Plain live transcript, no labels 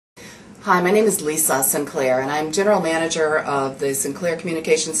Hi, my name is Lisa Sinclair, and I'm General Manager of the Sinclair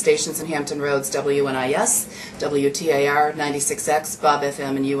Communication Stations in Hampton Roads, WNIS, WTAR 96X, Bob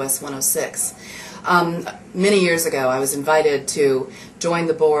FM, and US 106. Many years ago, I was invited to join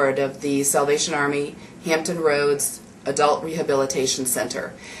the board of the Salvation Army Hampton Roads Adult Rehabilitation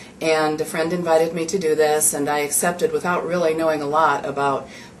Center. And a friend invited me to do this, and I accepted without really knowing a lot about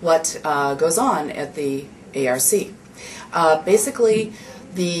what goes on at the ARC. Basically,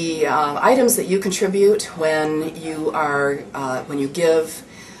 the items that you contribute when you give,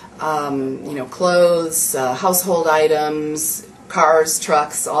 clothes, household items, cars,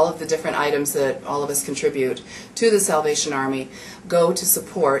 trucks, all of the different items that all of us contribute to the Salvation Army go to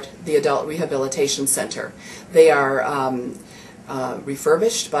support the Adult Rehabilitation Center. They are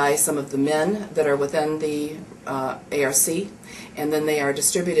refurbished by some of the men that are within the ARC, and then they are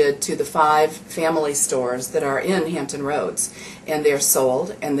distributed to the 5 family stores that are in Hampton Roads, and they are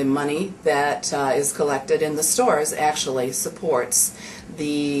sold, and the money that is collected in the stores actually supports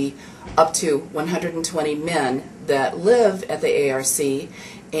the up to 120 men that live at the ARC.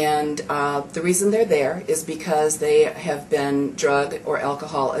 And the reason they're there is because they have been drug or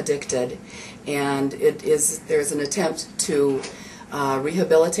alcohol addicted, and there's an attempt to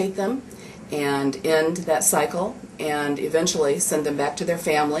rehabilitate them and end that cycle and eventually send them back to their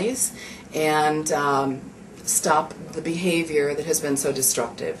families and stop the behavior that has been so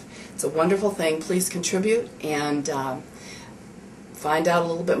destructive. It's a wonderful thing. Please contribute and find out a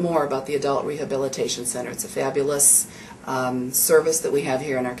little bit more about the Adult Rehabilitation Center. It's a fabulous service that we have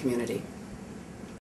here in our community.